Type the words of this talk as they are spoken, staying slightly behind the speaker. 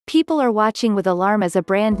People are watching with alarm as a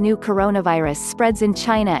brand new coronavirus spreads in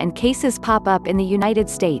China and cases pop up in the United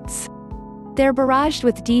States. They're barraged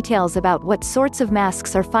with details about what sorts of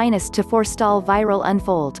masks are finest to forestall viral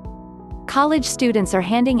unfold. College students are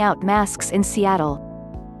handing out masks in Seattle.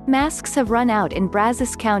 Masks have run out in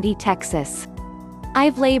Brazos County, Texas.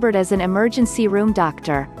 I've labored as an emergency room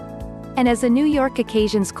doctor. And as a New York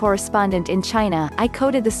occasions correspondent in China, I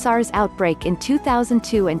coded the SARS outbreak in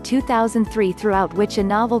 2002 and 2003, throughout which a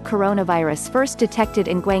novel coronavirus first detected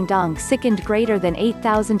in Guangdong sickened greater than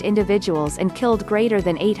 8,000 individuals and killed greater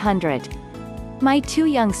than 800. My two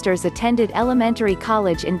youngsters attended elementary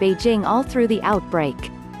college in Beijing all through the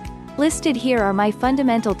outbreak. Listed here are my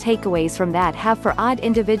fundamental takeaways from that have for odd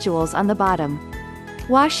individuals on the bottom.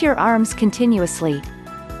 Wash your arms continuously.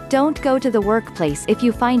 Don't go to the workplace if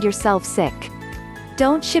you find yourself sick.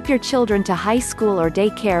 Don't ship your children to high school or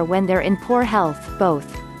daycare when they're in poor health,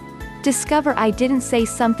 both. Discover I didn't say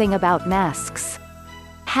something about masks.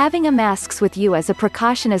 Having a masks with you as a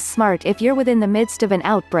precaution is smart if you're within the midst of an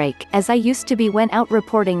outbreak, as I used to be when out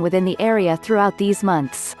reporting within the area throughout these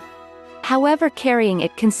months. However, carrying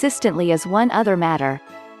it consistently is one other matter.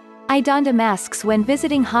 I donned a mask when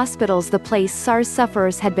visiting hospitals, the place SARS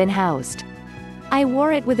sufferers had been housed. I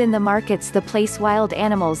wore it within the markets, the place wild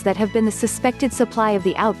animals that have been the suspected supply of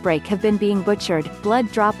the outbreak have been being butchered,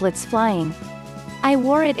 blood droplets flying. I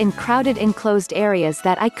wore it in crowded enclosed areas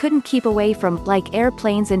that I couldn't keep away from, like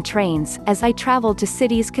airplanes and trains, as I traveled to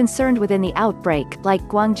cities concerned within the outbreak, like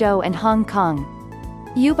Guangdong and Hong Kong.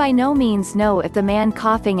 You by no means know if the man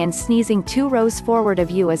coughing and sneezing 2 rows forward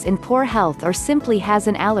of you is in poor health or simply has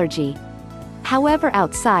an allergy. However,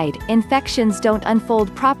 outside, infections don't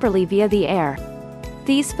unfold properly via the air.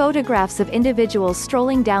 These photographs of individuals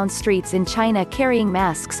strolling down streets in China carrying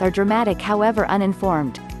masks are dramatic, however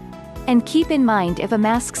uninformed. And keep in mind, if a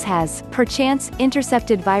mask has, perchance,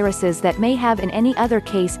 intercepted viruses that may have in any other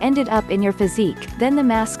case ended up in your physique, then the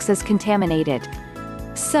mask is contaminated.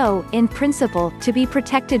 So, in principle, to be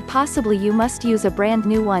protected possibly you must use a brand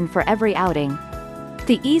new one for every outing.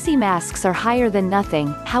 The easy masks are higher than nothing,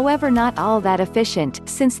 however not all that efficient,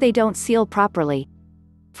 since they don't seal properly.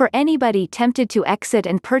 For anybody tempted to exit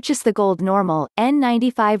and purchase the gold normal,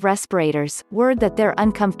 N95 respirators, word that they're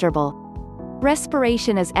uncomfortable.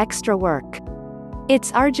 Respiration is extra work.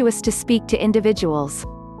 It's arduous to speak to individuals.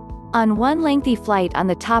 On one lengthy flight on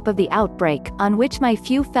the top of the outbreak, on which my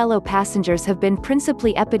few fellow passengers have been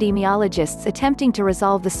principally epidemiologists attempting to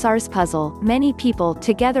resolve the SARS puzzle, many people,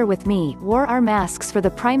 together with me, wore our masks for the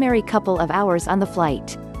primary couple of hours on the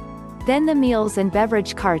flight. Then the meals and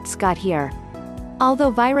beverage carts got here.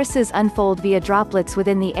 Although viruses unfold via droplets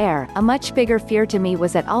within the air, a much bigger fear to me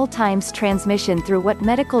was at all times transmission through what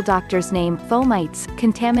medical doctors name fomites,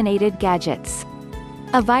 contaminated gadgets.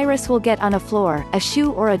 A virus will get on a floor, a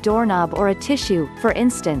shoe or a doorknob or a tissue, for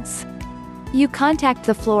instance. You contact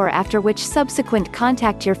the floor, after which subsequent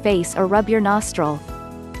contact your face or rub your nostril.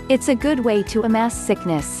 It's a good way to amass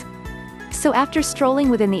sickness. So after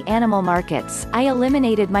strolling within the animal markets, I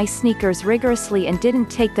eliminated my sneakers rigorously and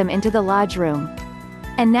didn't take them into the lodge room.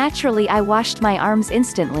 And naturally I washed my arms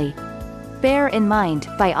instantly. Bear in mind,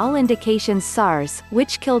 by all indications SARS,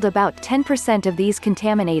 which killed about 10% of these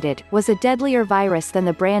contaminated, was a deadlier virus than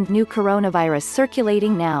the brand new coronavirus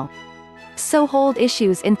circulating now. So hold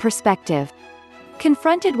issues in perspective.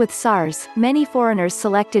 Confronted with SARS, many foreigners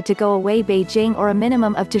selected to go away Beijing or a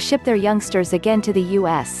minimum of to ship their youngsters again to the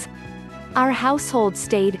US. Our household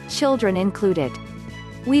stayed, children included.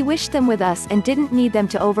 We wished them with us and didn't need them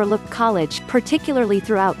to overlook college, particularly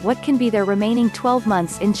throughout what can be their remaining 12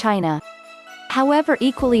 months in China. However,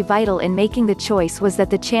 equally vital in making the choice was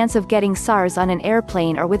that the chance of getting SARS on an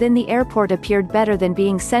airplane or within the airport appeared better than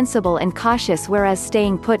being sensible and cautious, whereas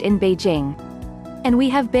staying put in Beijing. And we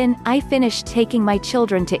have been. I finished taking my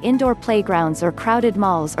children to indoor playgrounds or crowded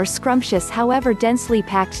malls or scrumptious, however densely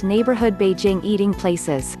packed neighborhood Beijing eating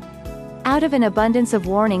places. Out of an abundance of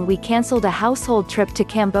warning, we cancelled a household trip to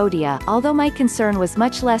Cambodia, although my concern was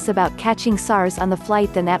much less about catching SARS on the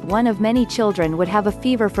flight than that one of many children would have a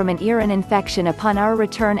fever from an ear infection upon our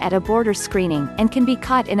return at a border screening, and can be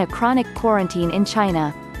caught in a chronic quarantine in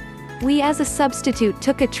China. We as a substitute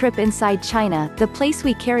took a trip inside China, the place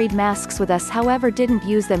we carried masks with us, however didn't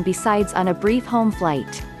use them besides on a brief home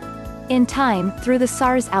flight. In time, through the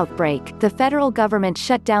SARS outbreak, the federal government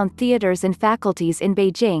shut down theaters and faculties in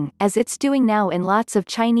Beijing, as it's doing now in lots of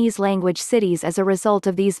Chinese-language cities as a result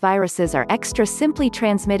of these viruses are extra simply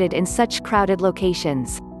transmitted in such crowded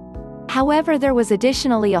locations. However, there was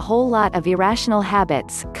additionally a whole lot of irrational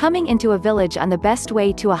habits. Coming into a village on the best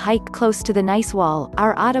way to a hike close to the nice wall,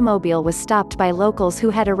 our automobile was stopped by locals who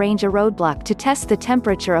had arranged a roadblock to test the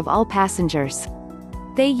temperature of all passengers.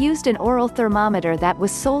 They used an oral thermometer that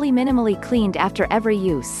was solely minimally cleaned after every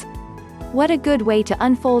use. What a good way to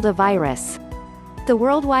unfold a virus. The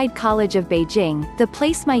Worldwide College of Beijing, the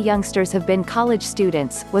place my youngsters have been college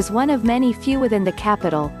students, was one of many few within the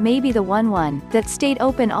capital, maybe the one that stayed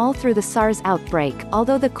open all through the SARS outbreak,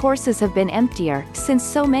 although the courses have been emptier, since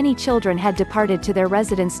so many children had departed to their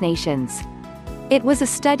residence nations. It was a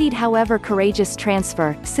studied however courageous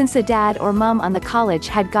transfer, since a dad or mom on the college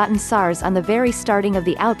had gotten SARS on the very starting of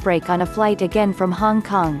the outbreak on a flight again from Hong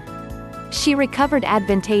Kong. She recovered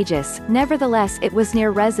advantageous, nevertheless it was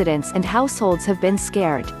near residents and households have been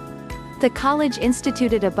scared. The college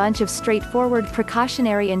instituted a bunch of straightforward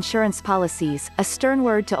precautionary insurance policies, a stern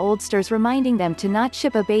word to oldsters reminding them to not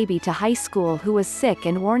ship a baby to high school who was sick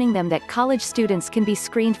and warning them that college students can be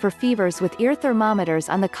screened for fevers with ear thermometers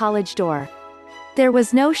on the college door. There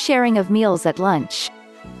was no sharing of meals at lunch.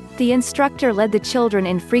 The instructor led the children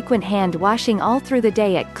in frequent hand-washing all through the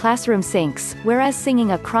day at classroom sinks, whereas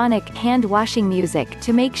singing a chronic, hand-washing music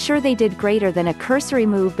to make sure they did greater than a cursory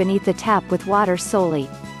move beneath the tap with water solely.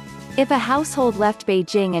 If a household left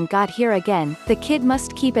Beijing and got here again, the kid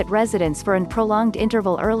must keep at residence for an prolonged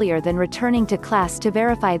interval earlier than returning to class to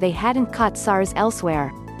verify they hadn't caught SARS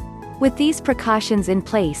elsewhere. With these precautions in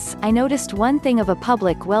place, I noticed one thing of a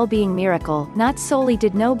public well-being miracle: not solely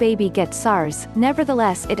did no baby get SARS,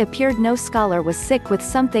 nevertheless it appeared no scholar was sick with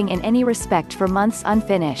something in any respect for months on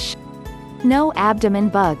finish. No abdomen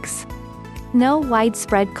bugs. No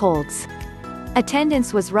widespread colds.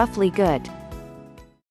 Attendance was roughly good.